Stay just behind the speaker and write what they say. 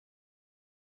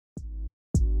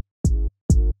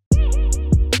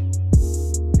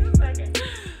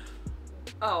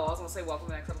gonna say welcome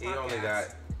to the next episode. He only got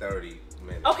 30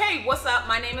 minutes. Okay, what's up?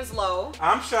 My name is Lo.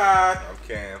 I'm Shad. I'm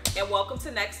Cam. And welcome to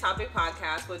Next Topic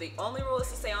Podcast, where the only rule is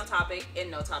to stay on topic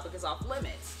and no topic is off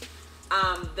limits.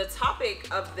 The topic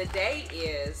of the day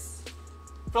is...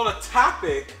 So the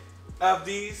topic of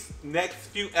these next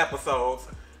few episodes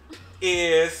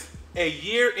is a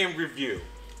year in review.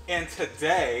 And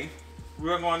today,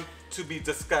 we're going to be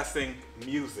discussing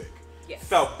music. Yes.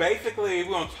 So basically, we're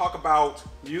going to talk about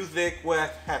music, what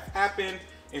has happened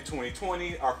in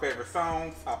 2020, our favorite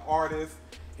songs, top artists,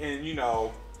 and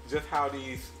just how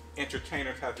these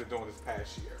entertainers have been doing this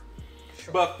past year.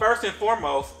 Sure. But first and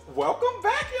foremost, welcome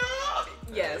back, y'all.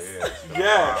 Yes.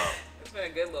 Yes. It's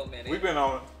been a good little minute. We've been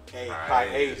on a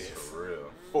hiatus. For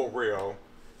real. For real.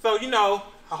 So,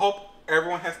 I hope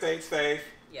everyone has stayed safe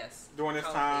Yes. during this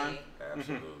Healthy, time.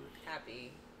 Absolutely.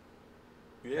 Happy.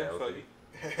 Yeah, Healthy.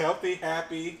 so healthy,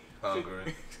 happy.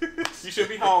 Hungry. You should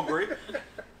be hungry.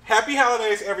 Happy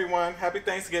holidays, everyone. Happy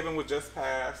Thanksgiving was just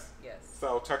passed. Yes.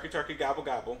 So, turkey, turkey, gobble,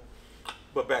 gobble.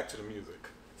 But back to the music.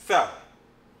 So,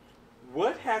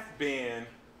 what have been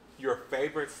your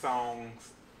favorite songs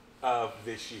of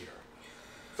this year?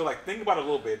 So, think about it a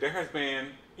little bit. There has been,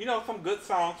 some good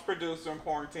songs produced during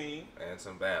quarantine. And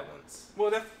some bad ones.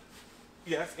 Well,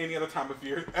 yes, any other time of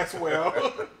year as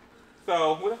well.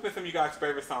 So, what have been some of you guys'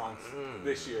 favorite songs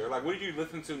this year? What do you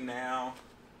listen to now?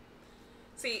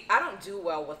 See, I don't do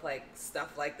well with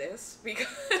stuff like this because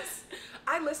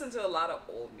I listen to a lot of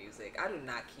old music. I do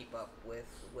not keep up with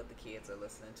what the kids are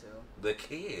listening to. The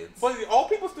kids. Well, old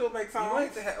people still make You songs.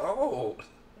 like to have old.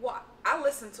 Well, I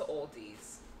listen to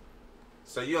oldies.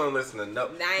 So you don't listen to no.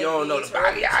 90s, You don't know the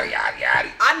body, yada yada yada.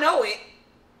 I know it.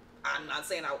 I'm not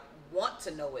saying I want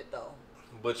to know it though.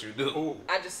 But you do. Ooh,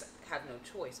 I just have no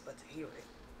choice but to hear it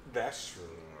that's true.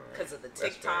 because of the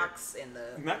That's TikToks and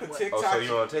the. Not the what- TikTok. Oh, so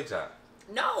you're on TikTok?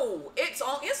 No, it's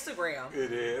on Instagram.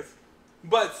 It is.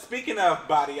 But speaking of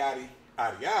body yaddy,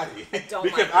 yaddy yaddy, don't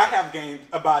because like I it. have gained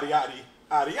a body yaddy,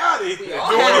 yaddy yaddy We during all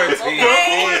have. Quarantine.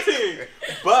 Okay. quarantine.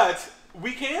 But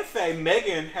we can say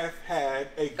Megan has had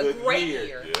a good great year.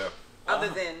 year. Yeah. Other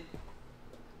than,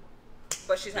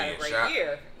 but she's had a Being great shot.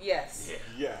 year. Yes. Yeah.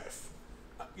 Yes.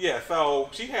 Yeah, so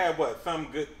she had some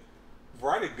good,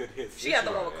 variety of good hits. She this had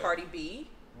the year. one with Cardi B.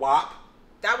 WAP.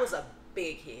 That was a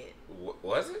big hit.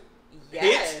 Was it?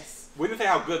 Yes. Hits? We didn't say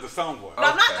how good the song was. No,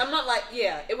 I'm Okay. not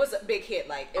yeah, it was a big hit.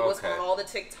 It was Okay. on all the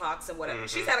TikToks and whatever. Mhm.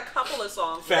 She's had a couple of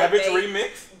songs that Savage they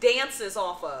remix. dances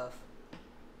off of.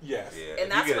 Yes. Yeah. And if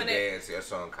that's you get when a it- dance, your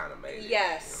song kind of made it.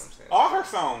 Yes. You know what I'm saying? All her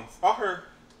songs,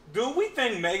 do we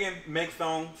think Megan makes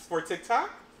songs for TikTok?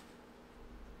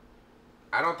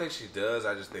 I don't think she does.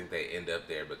 I just think they end up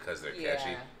there because they're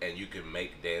catchy, Yeah. and you can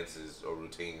make dances or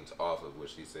routines off of what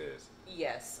she says.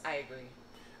 Yes, I agree.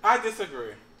 I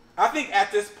disagree. I think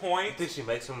at this You point, think she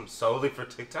makes them solely for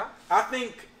TikTok? I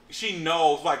think she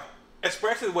knows,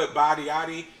 especially with Body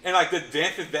Yaddy and the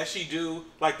dances that she do,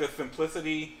 the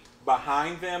simplicity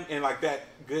behind them and that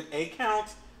good A count.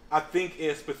 I think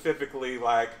is specifically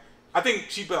I think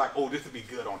she'd be like, oh, this would be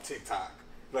good on TikTok.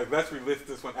 Let's release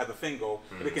this one as a single,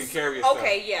 and it can carry itself.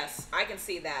 Okay, yes, I can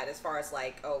see that as far as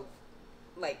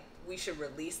we should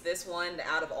release this one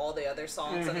out of all the other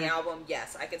songs on the album.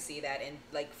 Yes, I can see that. And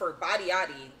for Body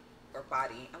Yaddy or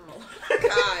Body, I don't know.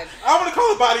 God. I want to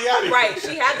call it Body Yaddy. Right,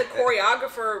 she had the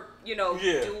choreographer,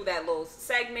 Yeah. do that little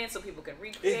segment so people can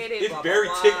recreate it. It's blah, very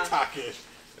blah, blah. TikTok-ish.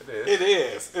 It is. It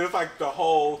is. It's the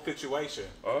whole situation.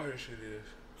 All her shit is.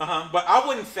 But I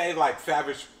wouldn't say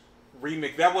Savage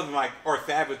remix. That wasn't or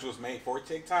Savage was made for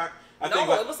TikTok. I No, think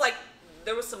it was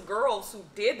there was some girls who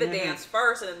did the dance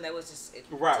first, and then there was just it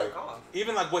right. took off.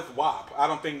 Even with WAP, I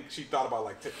don't think she thought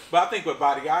about but I think with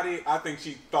Body Yaddy, I think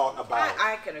she thought about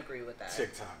I can agree with that.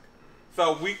 TikTok.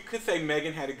 So we could say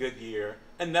Megan had a good year.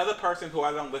 Another person who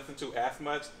I don't listen to as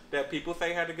much that people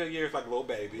say had a good year is Lil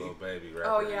Baby. Lil Baby rapper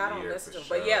Oh of the yeah, I don't year listen for to him.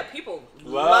 But sure. yeah, people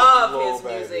Love love Lil his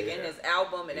music Baby, and yeah. his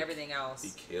album and He- everything else.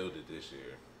 He killed it this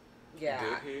year. Yeah.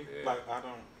 Did he? Yeah. I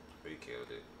don't. He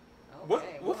killed it. What-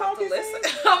 Okay, what we'll have song to he listen.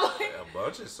 sing? I'm like, A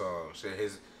bunch of songs. Shit,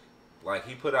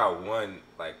 he put out one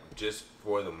just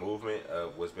for the movement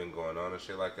of what's been going on and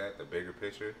shit like that, the bigger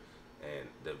picture, and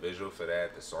the visual for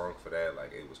that, the song for that,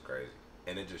 it was crazy,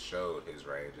 and it just showed his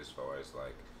range as far as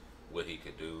what he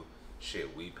could do.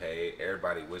 Shit, We Paid,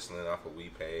 everybody whistling off of We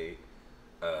Paid.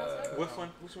 Whistling?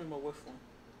 Which one more whistling?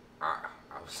 I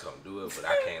was gonna do it, but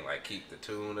I can't keep the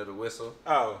tune of the whistle.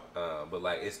 Oh, But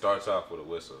it starts off with a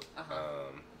whistle. Uh-huh.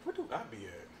 where do I be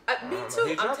at? Me I don't too. know.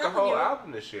 He I'm dropped the telling whole you.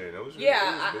 album this year, and it was really, Yeah,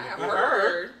 it was I really good.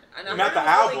 heard. And I Not heard the it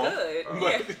was album.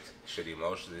 really good. Yeah. Shit,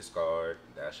 emotionally scarred.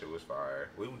 That shit was fire.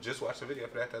 We just watched a video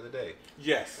for that the other day,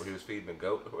 Yes. where he was feeding the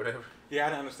goat or whatever. Yeah, I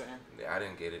didn't understand. Yeah, I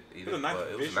didn't get it either. It was a nice but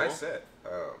it was a visual. nice set.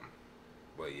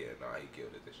 But yeah, no, he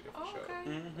killed it this year for Oh, sure. okay.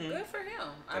 Mhm. Good for him.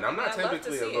 And I'm not I'd love to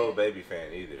typically a see Lil it. Baby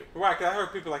fan either. Right, 'cause I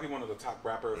heard people like he's one of the top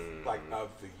rappers like Mm-hmm. of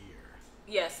the year.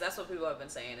 Yes, that's what people have been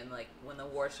saying. And like when the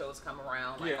award shows come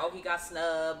around, like, Yeah. oh, he got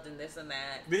snubbed and this and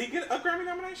that. Did he get a Grammy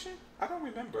nomination? I don't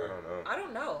remember. I don't know. I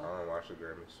don't know. I don't watch the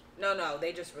Grammys. No,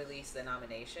 they just released the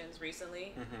nominations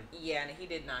recently. Mhm. Yeah, and he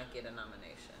did not get a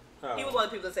nomination. Oh. He was one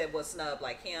of the people that said was snubbed,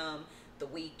 like him, The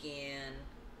Weeknd,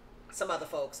 some other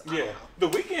folks. I Yeah, don't know.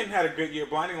 The Weeknd had a good year.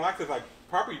 Blinding Lights is like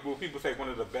probably what people say one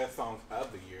of the best songs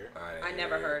of the year. I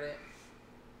never heard it,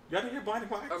 Y'all didn't hear Blinding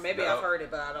Lights? or maybe No. I've heard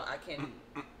it, but I can't.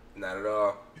 Not at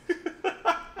all.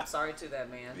 I'm sorry to that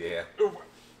man. Yeah.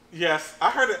 Yes, I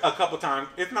heard it a couple times.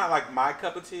 It's not like my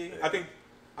cup of tea. Yeah. I think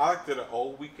I like the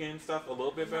old Weeknd stuff a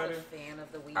little bit I'm not better. a fan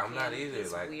of The Weeknd. I'm not either,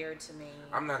 He's like, weird to me.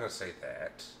 I'm not gonna say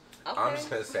that. Okay. I'm just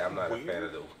gonna say I'm not Weird? a fan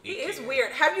of the Weeknd. He is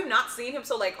weird. Have you not seen him?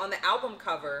 So like on the album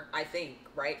cover, I think,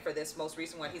 right, for this most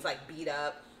recent one, he's like beat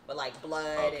up with like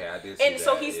blood. Okay, and, I did see and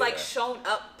so that, he's like yeah. shown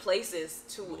up places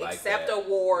to Like accept that.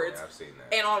 awards Yeah, I've seen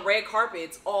that. and on red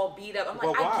carpets all beat up. I'm like,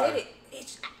 Well, I why? get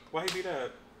it. Why he beat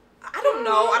up? I don't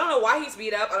know. I don't know why he's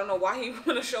beat up. I don't know why he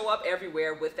want to show up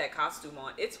everywhere with that costume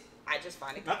on. I just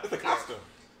find it. Not the weird. costume.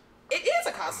 It is a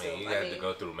I costume. mean, you have to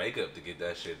go through makeup to get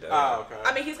that shit done. Oh, okay.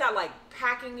 I mean, he's got like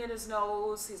packing in his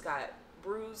nose. He's got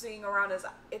bruising around his.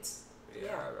 It's yeah,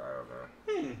 yeah.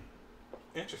 I don't know.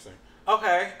 Interesting.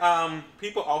 Okay.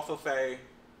 People also say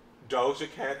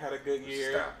Doja Cat had a good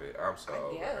year. Stop it. I'm so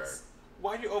over her. Yes.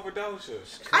 Why you over Doja?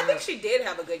 I think she did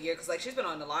have a good year because like she's been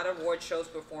on a lot of award shows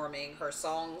performing. Her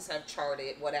songs have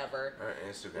charted, whatever. Her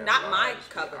Instagram Not my lives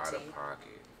be cup of out tea. of pocket.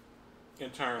 In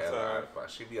terms Hella out of of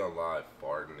pocket. She be on live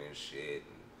farting and shit.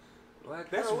 And, like,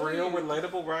 that's girl, what real are you-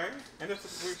 relatable, right? And that's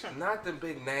what we're trying. Not the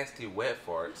big nasty wet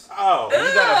farts. Oh, And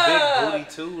you got a Ugh. big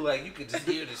booty too. Like you could just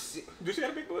hear the shit. did she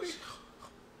have a big booty?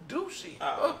 Do she?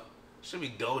 Oh. Should be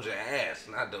Doja ass,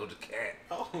 not Doja Cat.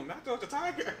 Oh, not Doja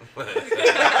Tiger. But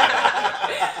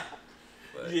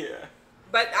Yeah.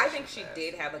 But I think she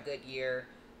did have a good year,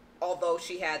 although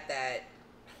she had that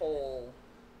whole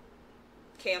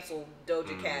canceled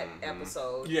Doja Cat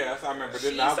episode. Yes, I remember.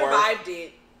 Did She not work. survived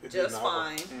it It did just not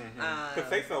work. fine. Because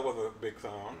Say So was a big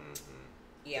song.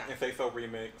 Yeah. And Say So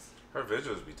remix. her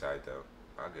visuals be tight though.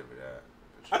 I'll give her that.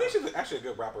 for I think sure. she's actually a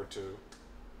good rapper too.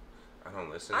 I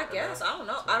don't listen. I guess I don't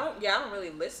know. I don't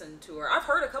really listen to her. I've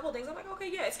heard a couple things. I'm like,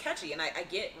 okay, yeah, it's catchy, and I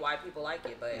get why people like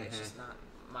it, but it's just not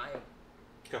my.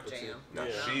 Cup of tea. Jam. No,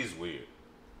 Yeah. she's weird.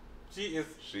 She is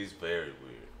She's very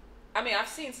weird. I mean, I've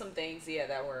seen some things, yeah,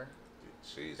 that were.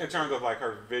 She's in terms of like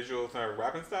her visuals and her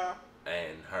rapping style.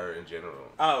 and her in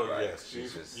general. Oh Like, yes,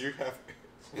 she's just you have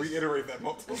reiterated that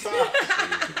multiple times.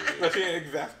 she's But weird. she ain't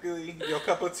exactly your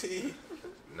cup of tea.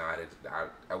 Not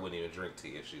I wouldn't even drink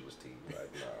tea if she was tea. Like,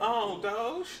 nah, Oh,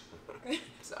 cool. Doge.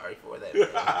 Sorry for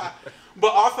that. But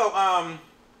also,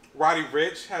 Roddy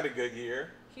Ricch had a good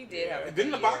year. He did have a good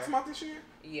Didn't the box year. come out this year?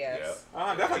 Yes.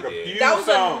 That's like He a did. huge That was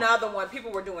song. another one.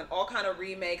 People were doing all kind of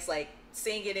remakes, like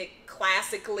singing it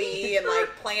classically and like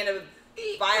playing a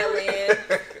violin.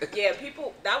 Yeah,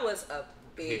 people. That was a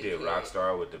He big. did hit.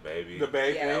 Rockstar with the baby. The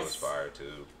Baby. Yeah. That was fire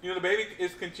too. You know, the baby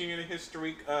is continuing his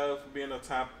streak of being a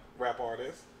top rap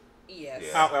artist. Yes.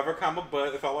 Yeah. However,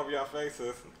 but it's all over your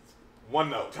faces. One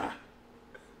note.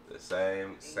 The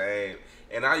same.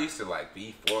 And I used to like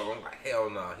be for him. I'm like, hell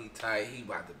no, he tight. He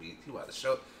about to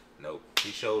show. Nope. He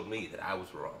showed me that I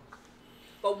was wrong.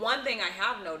 But one thing I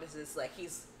have noticed is like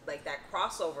he's like that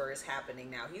crossover is happening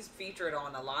now. He's featured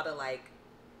on a lot of like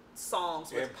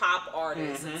songs with Yeah. pop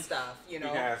artists and stuff, you know.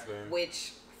 He has been.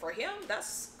 Which for him,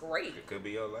 that's great. It could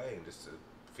be your lane, just a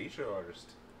feature artist.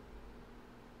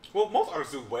 Well, most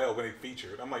artists do well when they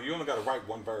featured. I'm like, you only got to write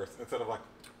one verse instead of like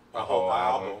a A whole whole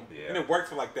album. album, yeah. And it works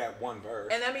for like that one verse.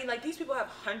 And I mean, like these people have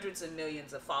hundreds of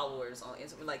millions of followers on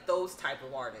Instagram, like those type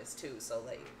of artists too. So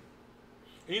like,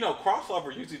 You know,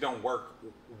 crossover usually don't work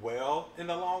well in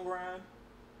the long run,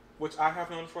 which I have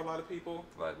noticed for a lot of people.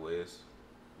 Like Wiz.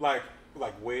 Like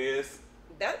Wiz.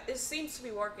 that it seems to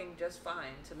be working just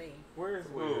fine to me. Where is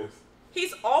Who? Wiz?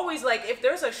 He's always like, if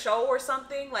there's a show or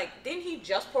something, like didn't he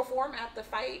just perform at the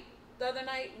fight the other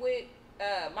night with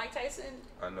Mike Tyson?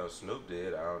 I know Snoop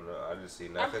did. I don't know. I didn't see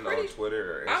nothing pretty- on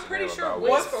Twitter or Instagram I'm pretty sure about Wiz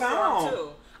What Wiz. performed song? too.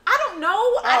 I don't know.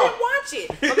 I Oh. didn't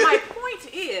watch it. But my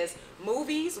point is,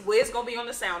 movies, Wiz gonna be on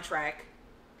the soundtrack.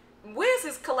 Wiz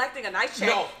is collecting a nice check.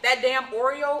 No. That damn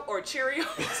Oreo or Cheerios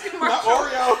commercial. Not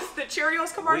Oreos. The Cheerios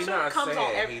We commercial not comes on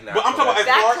saying every. he not But I'm talking about as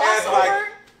That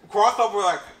far as like crossover,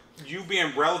 like you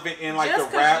being relevant in like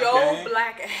Just the rap your game.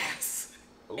 black ass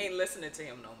Ooh. ain't listening to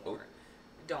him no more. Ooh.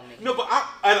 Don't mean. No, but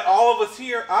out of all of us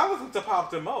here, I listen to Pop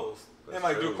the most and That's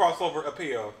like do true. crossover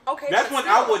appeal. Okay, that's but when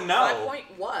I still, would know. My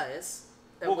point was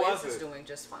that What Wiz was is it? doing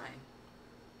just fine.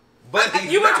 But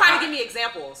he's You were not. trying to give me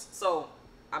examples, so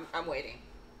I'm waiting.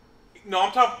 No,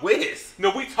 I'm talking. Wiz.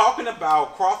 No, we talking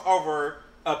about crossover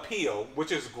appeal,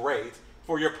 which is great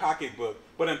for your pocketbook.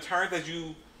 But in terms of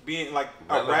you being like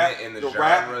a Relevant rap, in the the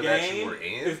rap genre that you game were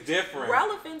in? is different.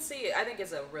 Relevancy, I think,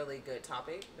 is a really good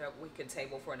topic that we could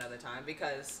table for another time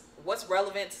because what's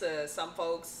relevant to some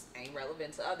folks ain't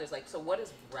relevant to others. Like, so what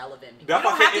is relevant? You That's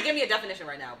don't why I have said to give me a definition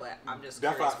right now, but I'm just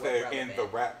That's curious what I said what's in the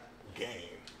relevant. rap game.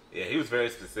 Yeah, he was very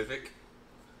specific.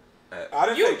 I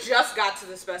didn't You say. just got to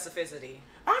the specificity.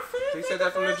 I said He said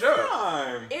that from the jump.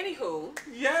 time. Anywho,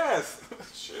 Yes.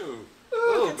 Shoot. Ooh,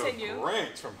 Ooh, the continue.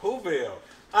 Grinch from Whoville.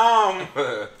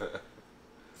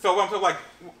 So I'm talking like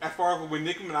as far as when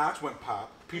Nicki Minaj went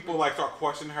pop, people like start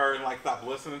questioning her and like stop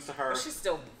listening to her. but she's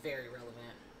still very relevant.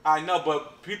 I know,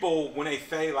 but people when they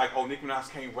say like, "Oh, Nicki Minaj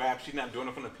can't rap," she's not doing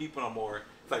it for the people no more.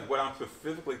 It's like what I'm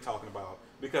specifically talking about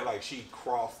because like she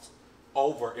crossed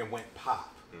over and went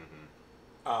pop.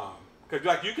 Because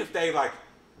like you can stay like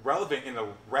relevant in the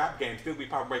rap game, still be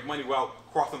pop, make money while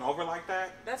crossing over like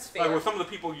that. That's fair. Like with some of the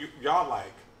people y'all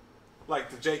like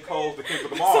the J. Cole's, the Kendrick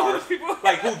Some of Lamar's, the people-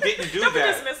 like who didn't do Don't be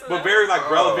that, dismissing but that. very like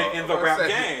relevant in Oh, the I rap said,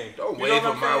 game. don't You know wave what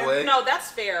in I'm my saying? way. No,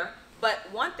 that's fair. But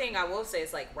one thing I will say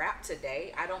is like rap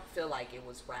today, I don't feel like it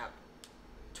was rap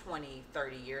 20,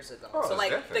 30 years ago. Oh, so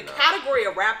like the definitely not. category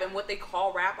of rap and what they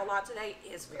call rap a lot today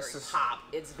is very It's just- pop.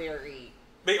 It's very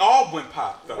They all went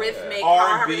pop though. rhythmic,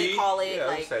 R&B, however they call it. Yeah, I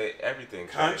would like say everything.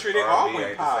 Country, changed. they all R&B went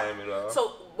ain't pop. the same at all.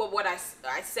 so. But what I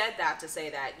said that to say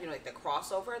that like the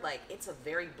crossover, like it's a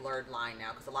very blurred line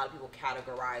now because a lot of people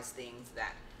categorize things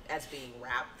that as being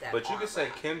rap. That But you aren't could say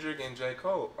rap. Kendrick and J.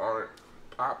 Cole aren't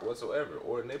pop whatsoever,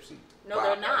 or Nipsey. No, pop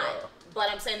they're at not. all. But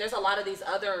I'm saying there's a lot of these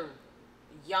other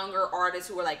younger artists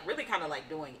who are like really kind of like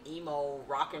doing emo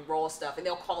rock and roll stuff, and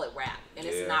they'll call it rap, and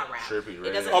it's Yeah, not rap. Trippie It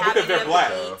Redd. doesn't Oh, have because any they're of black.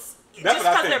 the beats. That's Just what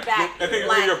I because think. they're back, I think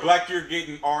black. when you're black, you're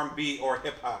getting R&B or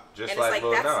hip hop. Just and like it's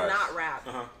Lil like that's Nas. not rap.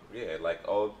 Uh-huh. Yeah, like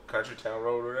old Country Town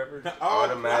Road or whatever. Oh,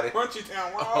 Automatic. Crunchy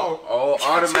Town Road. All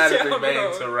automatically Town made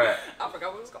Road. to rap. I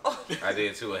forgot what it was called. I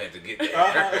did too. I had to get there.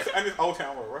 And it's Old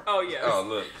Town Road, right? Oh yes. Oh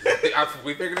look,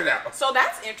 we figured it out. So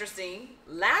that's interesting.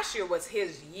 Last year was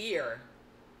his year.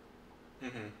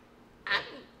 Mm-hmm. I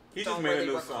He don't just made a really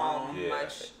new recall song. Yeah,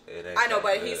 much. it ain't I know, that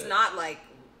but good. he's not like.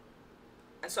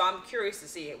 So I'm curious to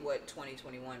see what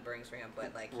 2021 brings for him.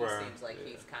 But like he Right. seems like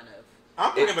he's kind of.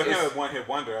 I'm thinking of him It's- as one hit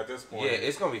wonder at this point. Yeah,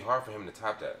 it's gonna be hard for him to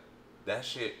top that. That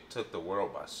shit took the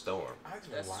world by storm. I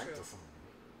just That's like true. the song.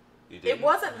 You It didn't?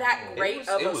 wasn't that It great was-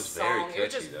 of it a was very song. It was catchy,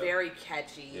 just though. very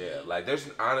catchy. Yeah, like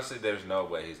there's no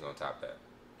way he's gonna top that.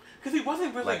 Because he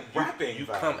wasn't really Like you, rapping. you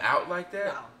though. come out like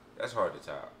that, No. that's hard to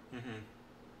top.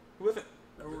 He wasn't.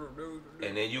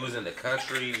 And then you was in the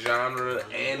country genre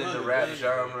and in the rap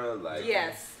genre, like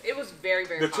Yes, it was very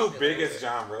very. The two popular. biggest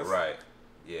genres. right?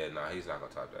 Yeah, no, he's not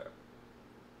gonna top that.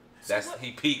 So That's what-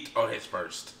 he peaked on his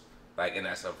first, like, and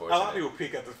that's A unfortunate. lot of people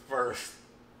peek at the first.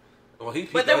 Well, he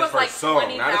peaked But there on his was like first song, not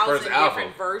his 20,000 first album.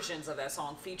 different versions of that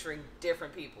song featuring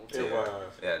different people too. It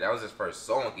was. Yeah, that was his first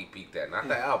song. He peaked at, not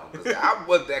the album, because the album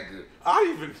wasn't that good.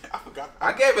 I forgot.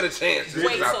 I gave it a chance. just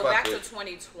Wait, not so fuck back to with.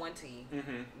 2020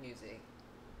 Mhm. music.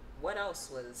 What else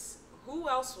was? Who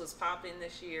else was popping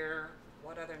this year?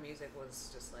 What other music was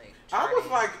just like? I was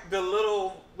charting? like these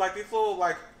little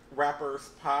like rappers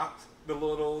popped, the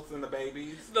littles and the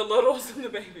babies. the Littles and the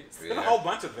Babies. There's a Yeah. whole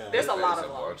bunch of them. There's a lot There's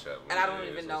of a them, bunch of them, and I don't yeah,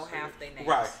 even so know shit. half their names.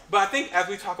 Right. But I think as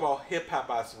we talk about hip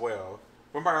hop as well,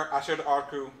 remember I shared the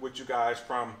article with you guys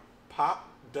from Pop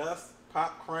Dust,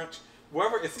 Pop Crunch,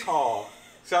 whatever it's called.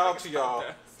 Shout out to y'all.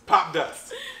 Pop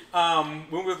Dust. When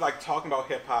we was like talking about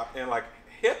hip hop and like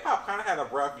hip hop kind of had a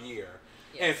rough year.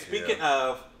 And Yes. speaking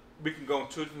of, we can go in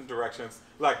two different directions.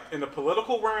 Like in the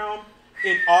political realm,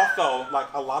 and also like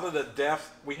a lot of the deaths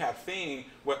we have seen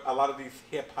with a lot of these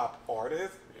hip hop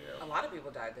artists. A lot of people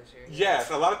died this year.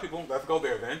 Yes, a lot of people. Let's go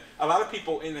there then. A lot of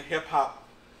people in the hip hop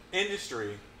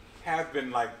industry have been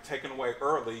like taken away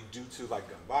early due to like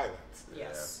gun violence.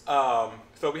 Yes.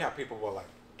 So we have people who are like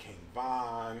King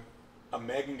Von,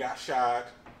 Megan got shot,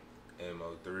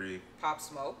 MO3. Pop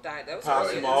Smoke died. That was Pop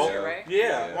earlier Smoke. this year, right?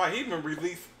 Yeah, Yeah. well, he even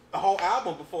released a whole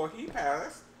album before he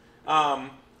passed.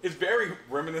 It's very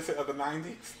reminiscent of the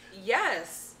 '90s.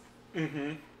 Yes.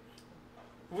 Mm-hmm.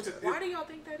 Which is, Why do y'all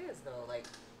think that is though? Like,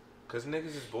 Cause niggas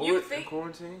is bored You in think-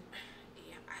 quarantine.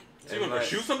 Yeah, So you gonna like-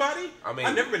 shoot somebody? I mean,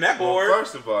 I've never been that bored. Well,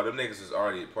 first of all, them niggas was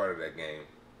already a part of that game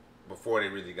before they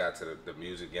really got to the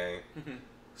music game. Mhm.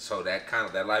 So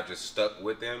that life just stuck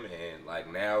with them, and like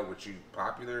now with you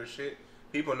popular and shit,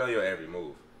 people know your every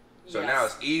move. So Yes. now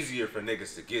it's easier for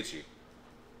niggas to get you.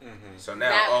 Mm-hmm. So now,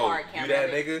 That oh, part you can't that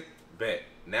really- nigga? Bet.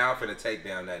 Now I'm finna take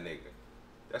down that nigga.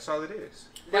 That's all it is.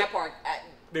 that part.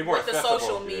 They're more With the accessible,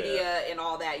 social media and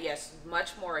all that, yes,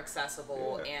 much more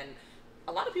accessible, Yeah. and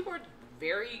a lot of people are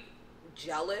very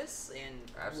jealous and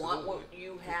want what Absolutely.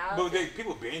 you have. But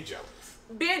people being jealous.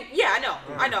 Yeah,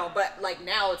 I know, but like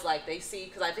now it's like they see,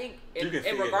 because I think You in can see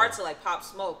it regards now. to like Pop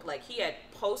Smoke, like he had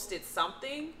posted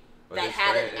something But that his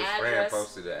had friend, an his friend address.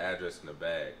 posted the address in the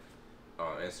bag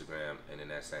on Instagram, and then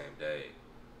that same day,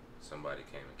 somebody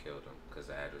came and killed him because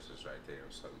the address was right there. It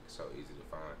was so easy to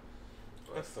find.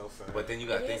 That's so sad. But then you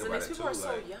gotta It think is, and about these it people too. are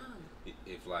so Like, young.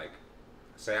 if like,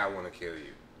 say I want to kill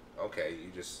you, okay,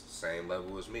 you just same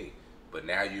level as me. But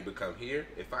now you become here.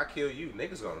 If I kill you,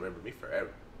 niggas gonna remember me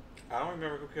forever. I don't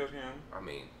remember who killed him. I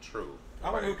mean, true.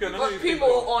 I don't know who killed him. But people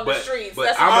on the streets,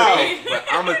 that's what I'ma I mean. think,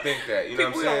 but I'ma think that, you know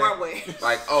People what I'm don't saying? run away.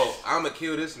 Like, oh, I'ma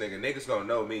kill this nigga. Niggas gonna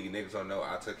know me. Niggas gonna know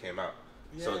I took him out.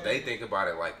 So Yeah. they think about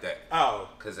it like that. Oh.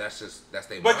 Cause that's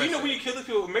their But mindset. you know, when you kill these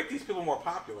people, it make these people more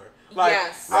popular. Like,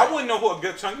 Yes. I Right. wouldn't know who a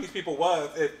good chunk of these people was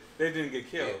if they didn't get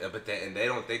killed. Yeah, but they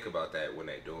don't think about that when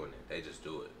they doing it. They just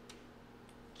do it.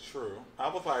 True. I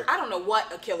was like, I don't know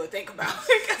what a killer think about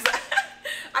because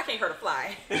I can't hurt a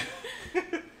fly.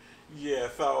 yeah.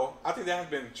 So I think that has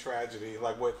been tragedy.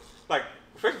 Like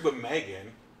especially with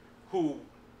Megan, who,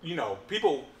 you know,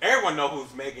 everyone know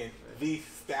who's Megan the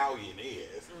Stallion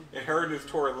is, and her and this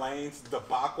Tory Lanez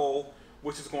debacle,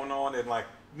 which is going on, and like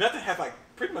nothing has like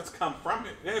pretty much come from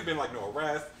it. There has been like no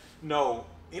arrest, no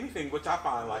anything, which I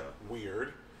find like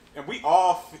weird. And we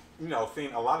all,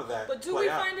 seen a lot of that. But do play we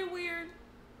out. find it weird?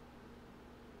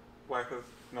 Why? Because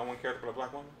no one cares about a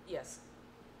black woman. Yes.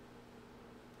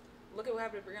 Look at what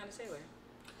happened to Breonna Taylor.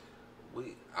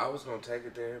 I was gonna take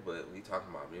it there, but we talking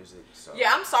about music, so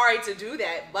Yeah, I'm sorry to do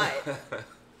that, but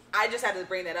I just had to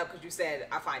bring that up because you said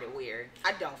I find it weird.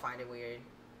 I don't find it weird.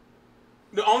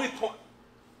 The only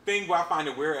thing where I find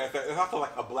it weird is that it's also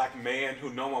like a black man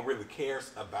who no one really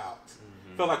cares about.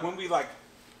 Mm-hmm. So like when we like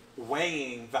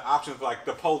weighing the options, like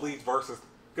the police versus,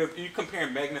 because you compare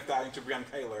Megan Thee Stallion to Breonna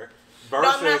Taylor versus,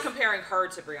 No, I'm not comparing her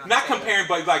to Breonna not Taylor. comparing,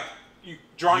 but like you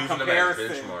drawing Using them as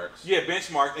comparison, benchmarks. yeah,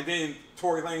 benchmarks, and then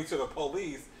Tory Lanez to the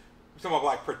police. Some of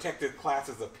like protected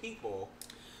classes of people.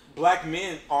 Black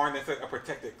men aren't necessarily a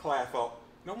protected class, so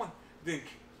no one.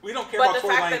 We don't care But about the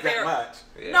Tory fact Lanez that that much.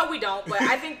 Yeah. No, we don't. But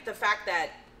I think the fact that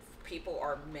people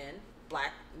are men,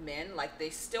 black men, like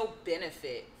they still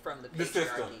benefit from the patriarchy. The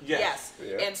system, yes.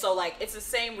 Yeah. And so like it's the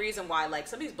same reason why like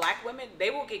some of these black women,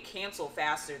 they will get canceled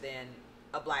faster than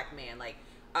a black man. Like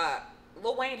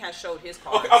Lil Wayne has showed his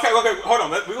cards. Okay, hold on.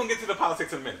 We're gonna get to the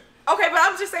politics in a minute. Okay, but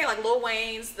I'm just saying like Lil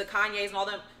Wayne's, the Kanye's and all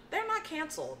them, they're not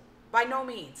canceled. By no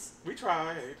means. We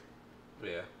tried.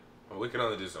 Yeah, well, we can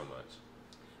only do so much.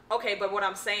 Okay, but what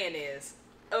I'm saying is,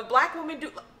 a black woman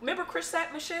remember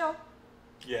Chrisette Michelle?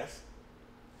 Yes.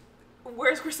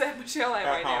 Where's Chrisette Michelle at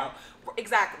right home. now?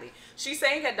 Exactly. She's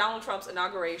saying at Donald Trump's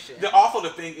inauguration. Also, the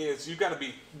thing is, you got to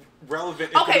be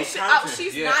relevant. Okay, into content.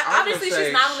 she's Yeah, not. I was Obviously, gonna say,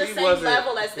 she's not on the she same wasn't-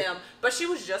 level as them, but she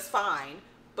was just fine.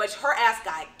 But her ass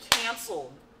got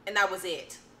canceled, and that was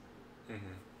it.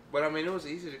 But I mean, it was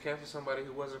easy to cancel somebody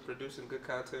who wasn't producing good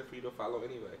content for you to follow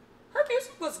anyway. Her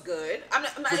music was good. But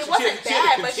it she wasn't had- she had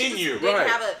bad, to but she continue, just didn't right.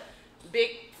 have a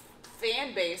big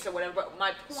fan base or whatever. But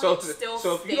my point So still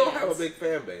if you don't have a stands. big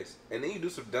fan base and then you do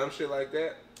some dumb shit like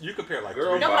that, You compare like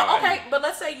Girl, three. No, Bye. okay, but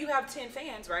let's say you have 10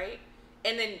 fans, right?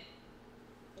 And then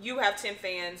you have 10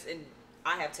 fans and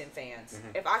I have 10 fans.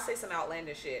 Mm-hmm. If I say some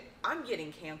outlandish shit, I'm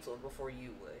getting canceled before you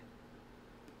would.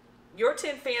 Your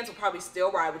 10 fans will probably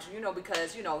still ride with you,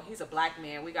 because, he's a black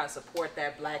man. We got to support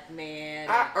that black man.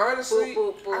 I honestly,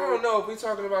 Boop, boop, boop. I don't know if we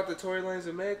talking about the Tory Lanez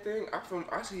and Meg thing.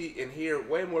 I see and hear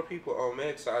way more people on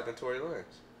Meg's side than Tory Lanez.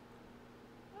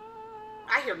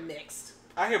 I hear mixed.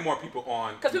 I hear more people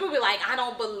on. Because people be like, I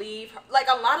don't believe her. Like,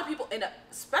 a lot of people,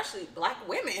 especially black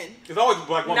women, There's always a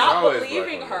black woman. not always black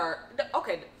believing women. her.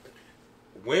 Okay,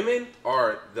 Women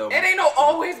are the. it ain't no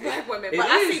always black women, It but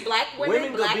I is. see black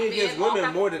women, black go be men, against all women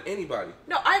kind- more than anybody.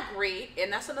 No, I agree,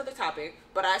 and that's another topic.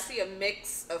 But I see a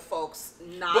mix of folks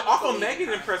not. But also, believing Megan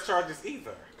her. didn't press charges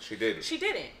either. She didn't. She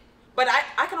didn't. But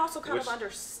I can also kind Which of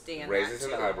understand Raises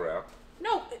that an too. eyebrow.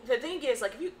 No, the thing is,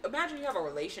 like, if you imagine you have a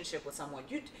relationship with someone,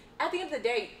 you at the end of the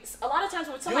day, a lot of times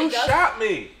when somebody You does, shot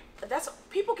me. that's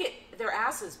people get their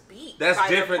asses beat. That's by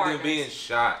their different than partners. being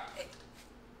shot.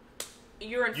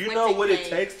 you're inflicting You know what pain. it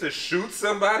takes to shoot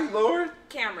somebody, Lord?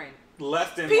 Cameron.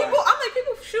 Less than People, like, I'm like,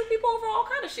 people shoot people over all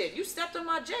kind of shit. You stepped on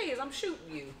my J's, I'm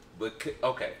shooting you. But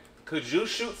okay, could you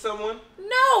shoot someone?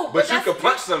 No, But you that's could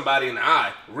punch somebody in the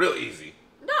eye real easy.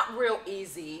 not real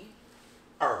easy.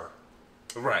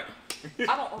 Right. I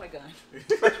don't own a gun.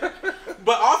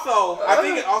 But also, I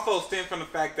think it also stems from the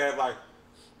fact that like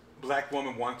black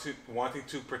women wanting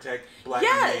to protect black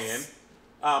Yes.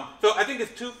 men. So I think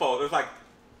it's twofold. It's like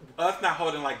us not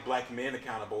holding like black men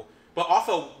accountable, but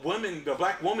also women, the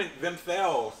black women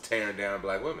themselves, Tearing down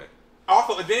black women.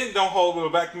 also and then don't hold the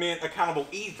black men accountable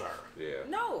either. Yeah.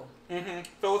 No.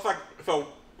 So it's like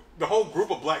the whole group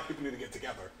of black people need to get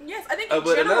together. Yes, I think in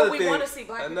But general another we thing, want to see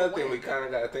black people another thing win. we kind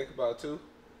of got to think about too,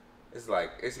 is like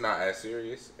it's not as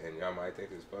serious, and y'all might think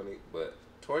it's funny, but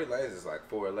Tory Lanez is like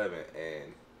 4'11",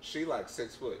 and she like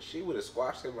 6 foot. She would have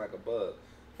squashed him like a bug.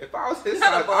 If I was his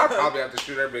Not a size, bug. I'd probably have to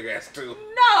shoot her big ass too.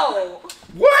 No.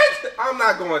 What? I'm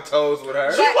not going toes with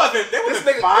her. She wasn't. They This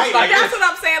wasn't nigga- fighting. Like, that's what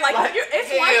I'm saying. Like, Like, it's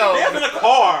hell. one They thing. was in a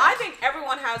car. I think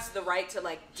everyone has the right to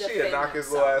like defend She'd knock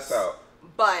his little ass themselves. out.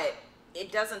 But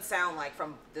it doesn't sound like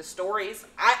from the stories,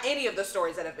 any of the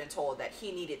stories that have been told, that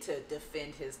he needed to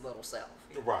defend his little self.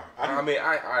 Right. I mean,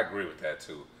 I agree with that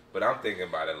too, but I'm thinking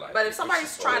about it like. But if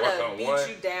somebody's trying to beat one-on-one,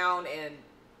 you down and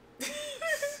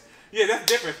Yeah, that's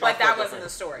different. like that That's wasn't the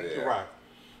different. story. Yeah. Right.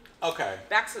 Okay.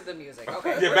 Back to the music.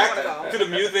 Okay. Yeah, where back do you wanna to go? the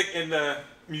music and the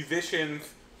musicians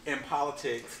in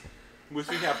politics, which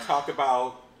we have talked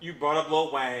about. You brought up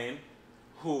Lil Wayne,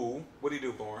 who, what do you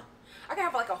do, Lauren? I could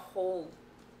have like a whole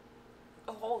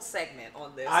segment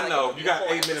on this. I like, know, it could you be a got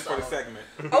whole 8 minutes for the episode.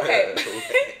 segment. Okay.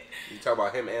 You talk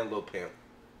about him and Lil Pimp.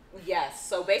 Yes.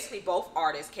 So basically, both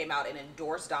artists came out and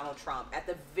endorsed Donald Trump at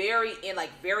the very end, like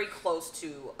very close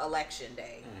to Election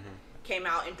Day. Came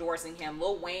out endorsing him.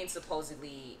 Lil Wayne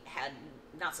supposedly had,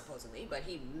 not supposedly, but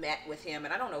he met with him,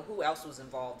 and I don't know who else was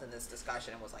involved in this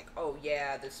discussion, and was like, "Oh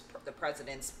yeah, the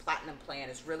president's platinum plan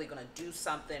is really going to do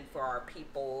something for our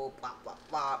people." Blah blah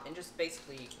blah, and just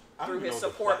basically I don't threw even his know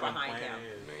what the support platinum behind plan him.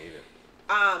 is. Me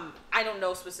either. I don't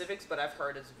know specifics, but I've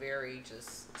heard it's very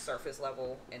just surface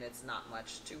level, and it's not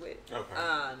much to it.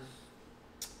 Okay.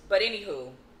 But anywho,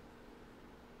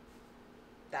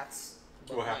 that's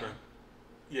Lil What Wayne. happened?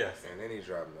 Yes. And then he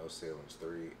dropped No Ceilings 3,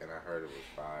 and I heard it was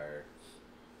fire.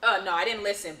 No, I didn't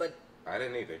listen, but I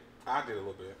didn't either. I did a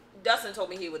little bit. Dustin told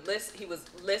me he would list. He was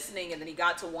listening, and then he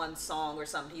got to one song or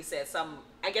something. He said some.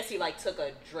 I guess he like took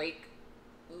a Drake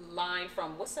line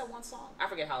from what's that one song? I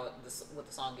forget what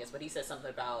the song is, but he said something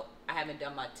about I haven't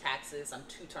done my taxes. I'm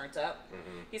too turned up.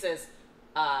 He says,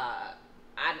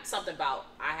 I'm something about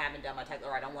I haven't done my taxes,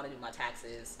 or I don't want to do my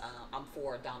taxes. I'm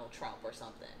for Donald Trump or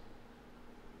something.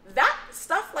 That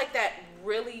stuff like that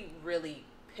really, really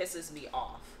pisses me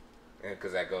off. And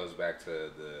because that goes back to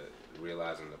the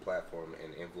realizing the platform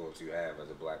and influence you have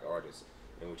as a black artist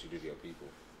and what you do to your people.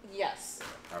 Yes.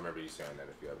 I remember you saying that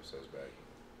a few episodes back.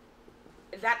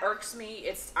 That irks me.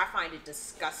 I find it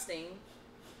disgusting.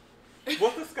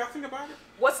 What's disgusting about it?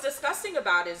 What's disgusting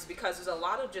about it is because there's a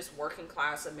lot of just working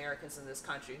class Americans in this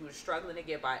country who are struggling to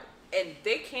get by, and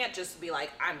they can't just be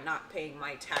like, I'm not paying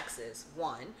my taxes.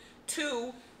 1,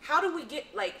 2, how do we get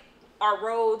like our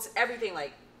roads, everything,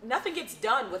 like nothing gets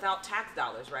done without tax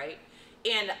dollars, right?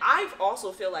 And I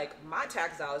also feel like my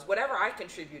tax dollars, whatever I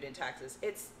contribute in taxes,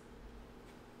 it's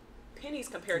pennies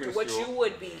compared to what you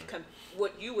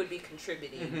would be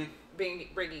contributing,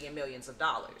 bringing in millions of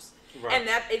dollars. Right. And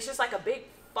that it's just like a big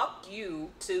fuck you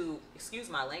to, excuse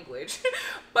my language,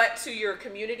 but to your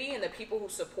community and the people who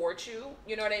support you.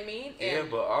 You know what I mean? Yeah,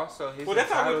 And but also he's Well,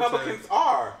 that's how entitled Republicans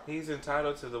are. He's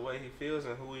entitled to the way he feels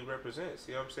and who he represents.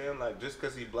 You know what I'm saying? Like, just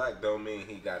because he's black don't mean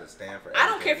he got to stand for I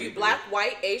don't care if everything you he black, do.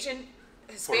 white, Asian,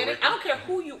 Hispanic. I don't care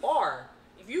who you are.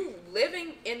 If you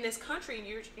living in this country,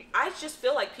 and I just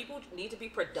feel like people need to be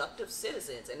productive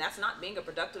citizens, and that's not being a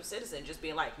productive citizen, just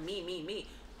being like me, me, me.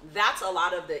 That's a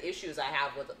lot of the issues I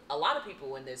have with a lot of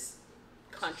people in this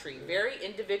country. Very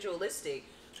individualistic,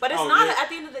 but it's not at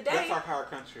the end of the day. That's our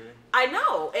country. I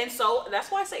know, and so that's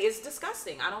why I say it's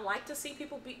disgusting. I don't like to see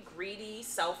people be greedy,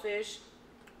 selfish.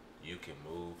 You can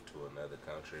move to another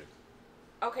country.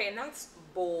 Okay, and that's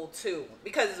bull too.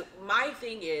 Because my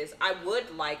thing is, I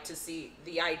would like to see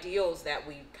the ideals that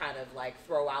we kind of like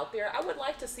throw out there. I would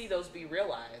like to see those be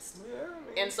realized. Yeah, I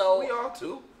mean, And so we all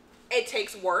too. It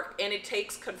takes work, and it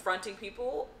takes confronting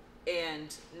people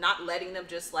and not letting them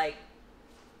just like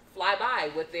fly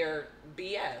by with their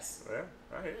BS. Yeah,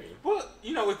 I hear you. Well,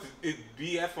 you know, it's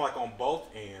BS like on both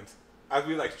ends. I'd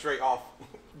be like straight off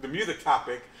the music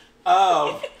topic.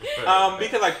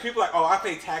 Because like people like, oh, I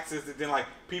pay taxes, and then like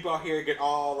people out here get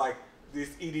all like this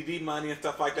EDD money and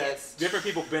stuff like that. Yes. Different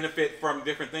people benefit from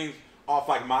different things off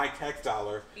like my tax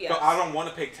dollar. Yes. So I don't want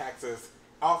to pay taxes.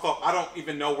 Also, I don't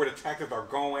even know where the taxes are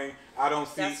going. I don't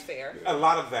see That's fair. a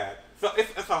lot of that. So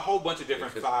it's a whole bunch of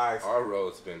different sides. Our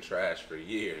road's been trashed for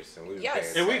years, and we've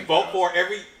Yes. And we vote for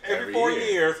every Every 4 year.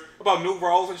 years about new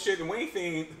roads and shit, and we ain't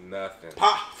seen nothing.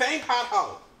 same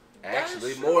pothole.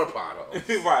 Actually, That's more potholes.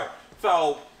 Right.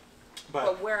 So,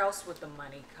 But where else would the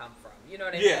money come from? You know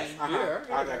what I yes, mean? Yeah,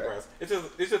 I I get digress.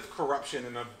 It's just corruption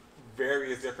in a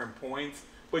various different points.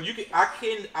 But I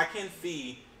can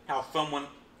see how someone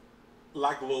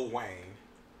like Lil Wayne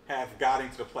has got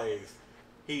into the place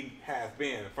he has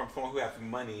been from someone who has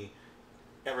money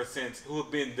ever since, who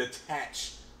has been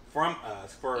detached from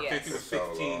us since he was For so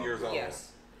 16 long. years old.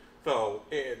 Yes. So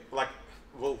like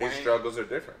Lil His Wayne, struggles are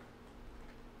different.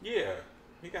 yeah,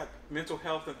 he got mental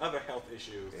health and other health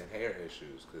issues. And hair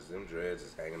issues, because them dreads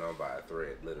is hanging on by a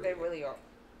thread, literally. They really are.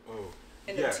 Oh,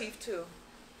 And yeah. the teeth too.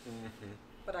 Mhm.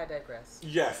 But I digress.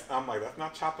 Yes, I'm like, let's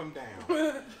not chop him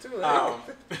down. Too late.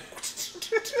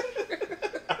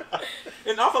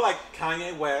 And also like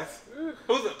Kanye West,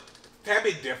 who's a tad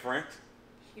bit different,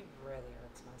 He really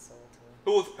hurts my soul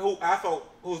too.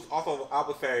 who's also I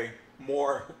would say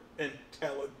more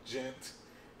intelligent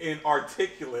and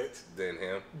articulate Than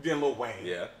him. than Lil Wayne.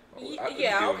 Yeah. Y- I could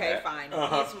yeah, deal with okay, that. fine.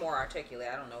 Uh-huh. He's more articulate.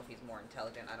 I don't know if he's more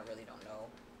intelligent. I don't know.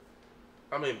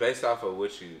 I mean, based off of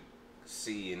what you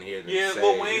see and hear them Yeah, say.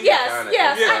 Lil Wayne- you Yes, kinda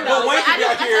yes, Yeah, I know. Lil Wayne but should be I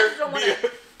out just here. don't wanna-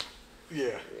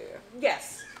 Yeah, Yeah.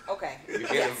 Yes. Okay. You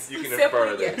can, Yes. you can Simply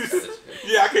infer that. yes.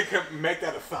 yeah, I can make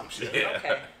that assumption. Yeah.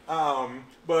 Okay.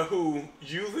 But who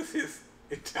uses his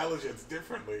intelligence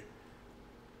differently?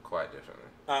 Quite differently.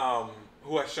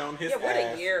 Who has shown his Yeah, what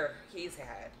ass. a year he's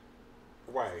had.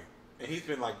 Right. And he's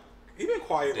been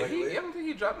quiet Did lately. I don't think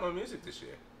he dropped no music this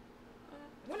year.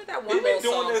 When did that He one been little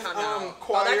doing song this, come out? Oh,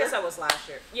 choir. I guess that was last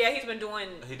year. Yeah, he's been doing.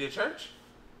 He did church?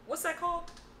 What's that called?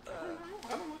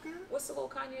 I don't look at it. What's the little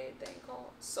Kanye thing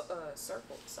called?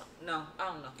 Circle something? No, I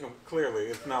don't know. No, clearly,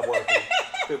 it's not working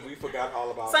because we forgot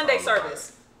all about Sunday all about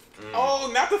service. Oh,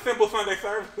 not the simple Sunday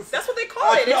service. That's what they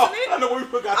call it, know, isn't it? I know we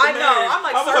forgot the I name. know. I'm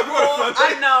like I was circle. what a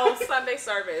Sunday- I know Sunday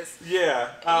service.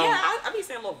 Yeah. Yeah, I be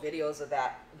seeing little videos of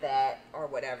that or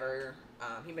whatever.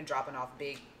 He been dropping off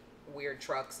big, weird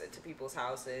trucks to people's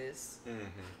houses.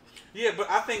 Yeah, but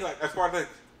I think as far as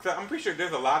cause I'm pretty sure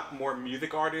there's a lot more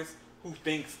music artists who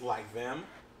thinks like them.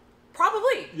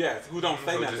 Probably Yes, who don't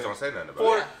say Who nothing. just don't say nothing about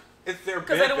For it. it's their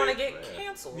because they don't want to benefit. get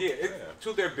canceled. Yeah, it's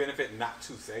to their benefit not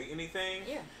to say anything.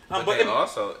 Yeah. But but they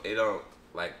also,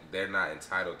 they're not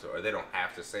entitled to, or they don't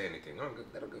have to say anything.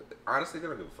 Honestly, they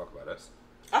don't give a fuck about us.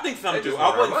 I think some They do. just I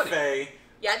want our wouldn't money. say.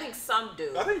 Yeah, I think some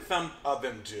do. I think some of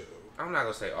them do. I'm not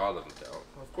gonna say all of them don't.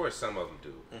 Of course, some of them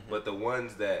do. Mm-hmm. But the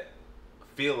ones that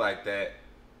feel like that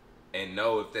and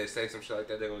know if they say some shit like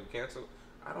that, they're gonna get canceled.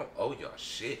 I don't owe y'all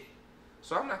shit,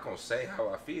 so I'm not gonna say how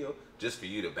I feel just for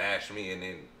you to bash me and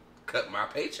then cut my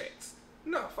paychecks.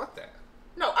 No, fuck that.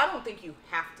 No, I don't think you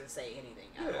have to say anything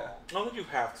at Yeah. all. I don't think you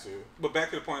have to. But back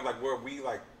to the point, where we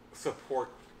support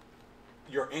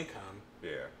your income.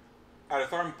 Yeah. At a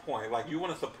certain point, you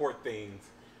want to support things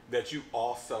that you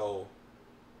also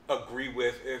agree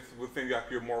with is within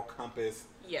your moral compass.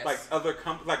 Yes. Other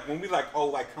when we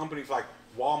companies like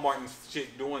Walmart and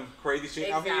shit doing crazy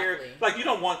shit out here. Exactly. You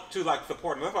don't want to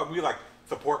support them. That's why we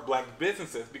support black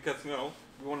businesses because we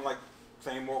want to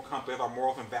same moral compass, our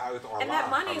morals and values are And aligned. that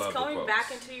money I is love the going quotes.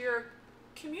 back into your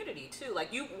community too.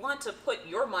 You want to put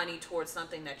your money towards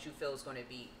something that you feel is going to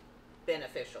be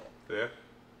beneficial. Yeah.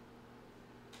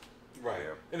 Right.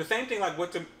 Yeah. And the same thing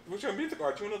with your music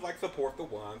art, you want to support the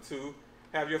ones who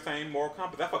have your same moral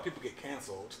compass. That's why people get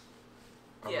canceled.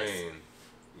 Yes. I mean,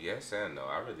 yes and no.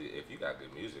 If you got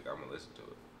good music, I'm gonna listen to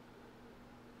it.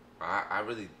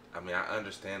 I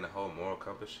understand the whole moral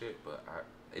compass shit, but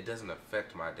it doesn't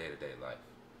affect my day-to-day life.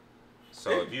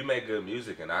 So if you make good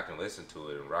music and I can listen to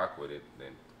it and rock with it,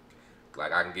 then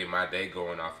I can get my day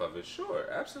going off of it. Sure,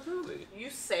 absolutely. You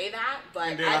say that, but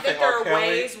And then I I think say there R. are Kelly,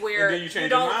 ways where and then you change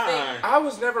don't your think. mind. I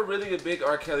was never really a big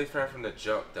R. Kelly fan from the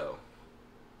jump, though.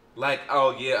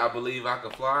 Oh yeah, I believe I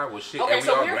could fly. Well, shit, Okay, and we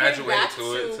so all we're getting graduated back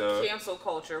to it. So cancel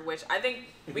culture, which I think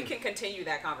we can continue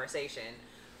that conversation.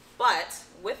 But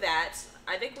with that,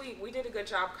 I think we did a good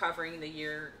job covering the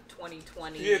year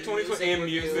 2020. Yeah, 2020 in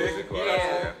review. music.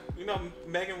 Yeah.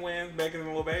 Megan wins, Megan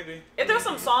and Lil Baby. If there's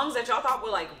some songs that y'all thought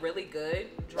were really good,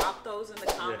 drop those in the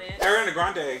comments. Yeah. Ariana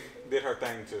Grande did her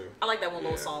thing too. I like that one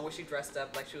little Yeah. song where she dressed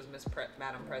up like she was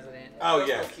Madam President. Oh, That was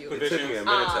yeah. real cute. it took me a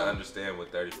minute to Um, understand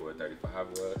what 34, 35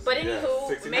 was. But Yeah, anywho,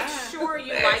 69. make sure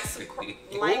you Nasty.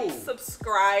 like, Ooh.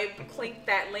 subscribe, click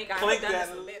that link. I Click haven't done that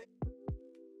this in a link. minute.